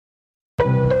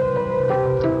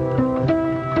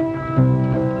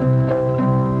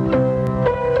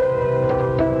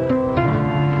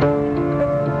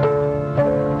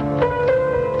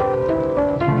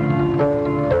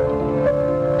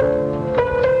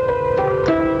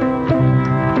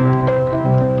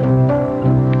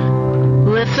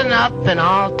up and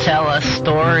I'll tell a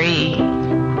story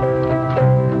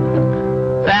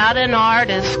about an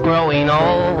artist growing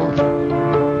old.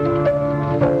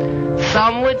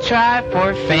 Some would try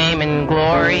for fame and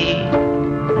glory,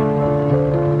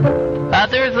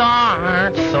 others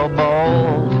aren't so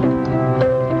bold.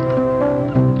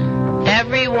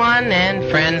 Everyone and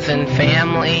friends and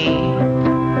family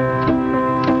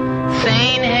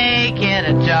saying, hey, get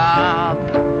a job.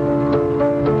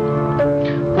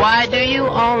 Why do you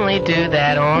only do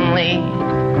that only?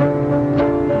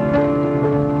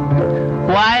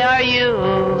 Why are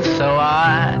you so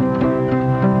odd?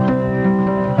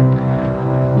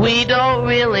 We don't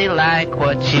really like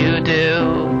what you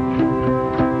do.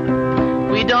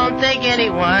 We don't think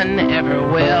anyone ever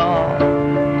will.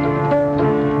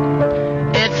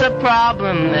 It's a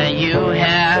problem that you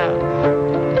have,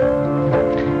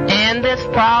 and this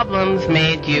problem's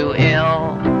made you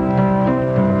ill.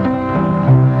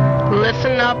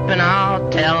 Listen up and I'll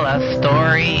tell a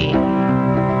story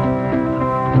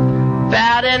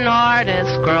about an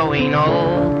artist growing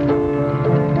old.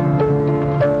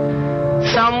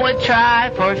 Some would try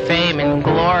for fame and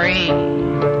glory,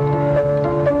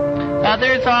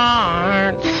 others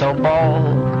aren't so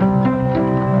bold.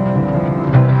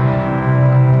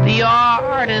 The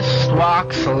artist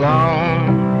walks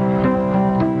alone.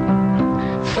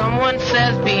 Someone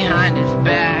says behind his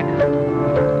back,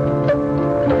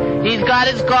 he's got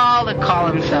his gall to call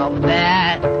himself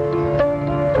that.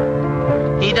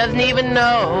 He doesn't even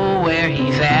know where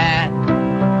he's at.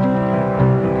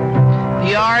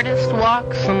 The artist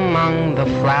walks among the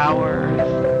flowers,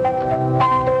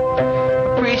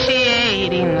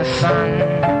 appreciating the sun.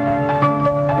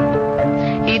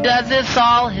 He does this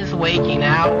all his waking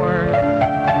hours.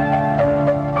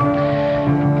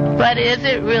 But is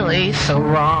it really so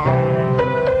wrong?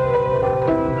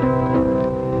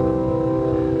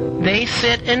 They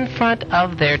sit in front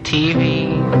of their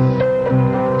TVs,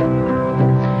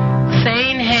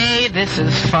 saying, hey, this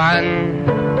is fun.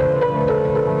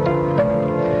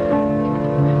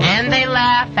 And they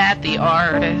laugh at the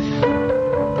artist,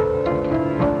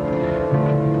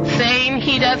 saying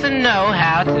he doesn't know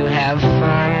how to have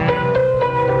fun.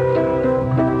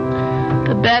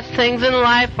 The best things in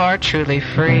life are truly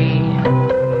free.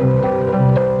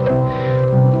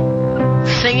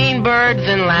 Singing birds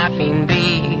and laughing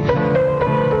bees.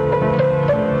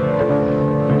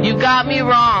 You got me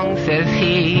wrong, says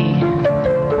he.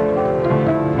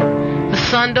 The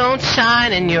sun don't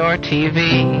shine in your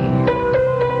TV.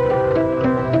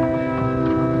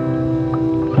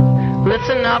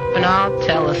 Listen up and I'll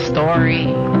tell a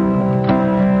story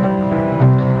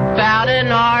about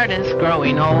an artist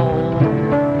growing old.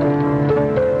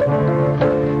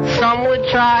 Some would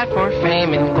try for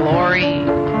fame and glory,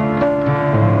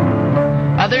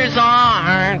 others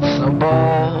aren't so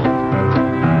bold.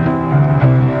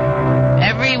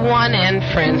 Everyone and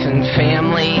friends and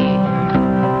family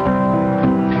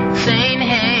saying,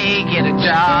 hey, get a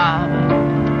job.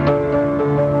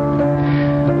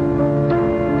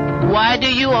 Why do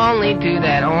you only do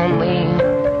that only?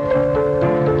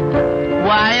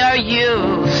 Why are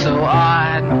you so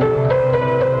odd?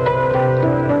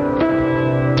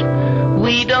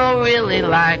 We don't really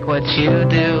like what you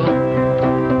do.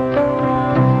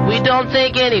 We don't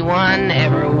think anyone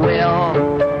ever will.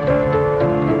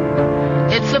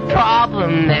 It's a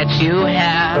problem that you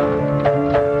have,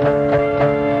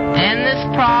 and this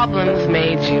problem's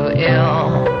made you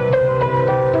ill.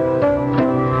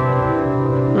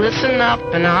 Listen up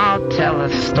and I'll tell a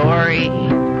story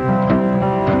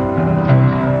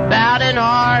about an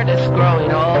artist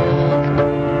growing old.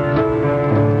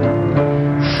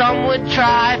 Some would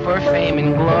try for fame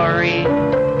and glory,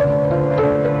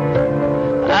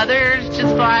 others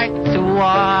just like to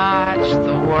watch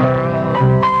the world.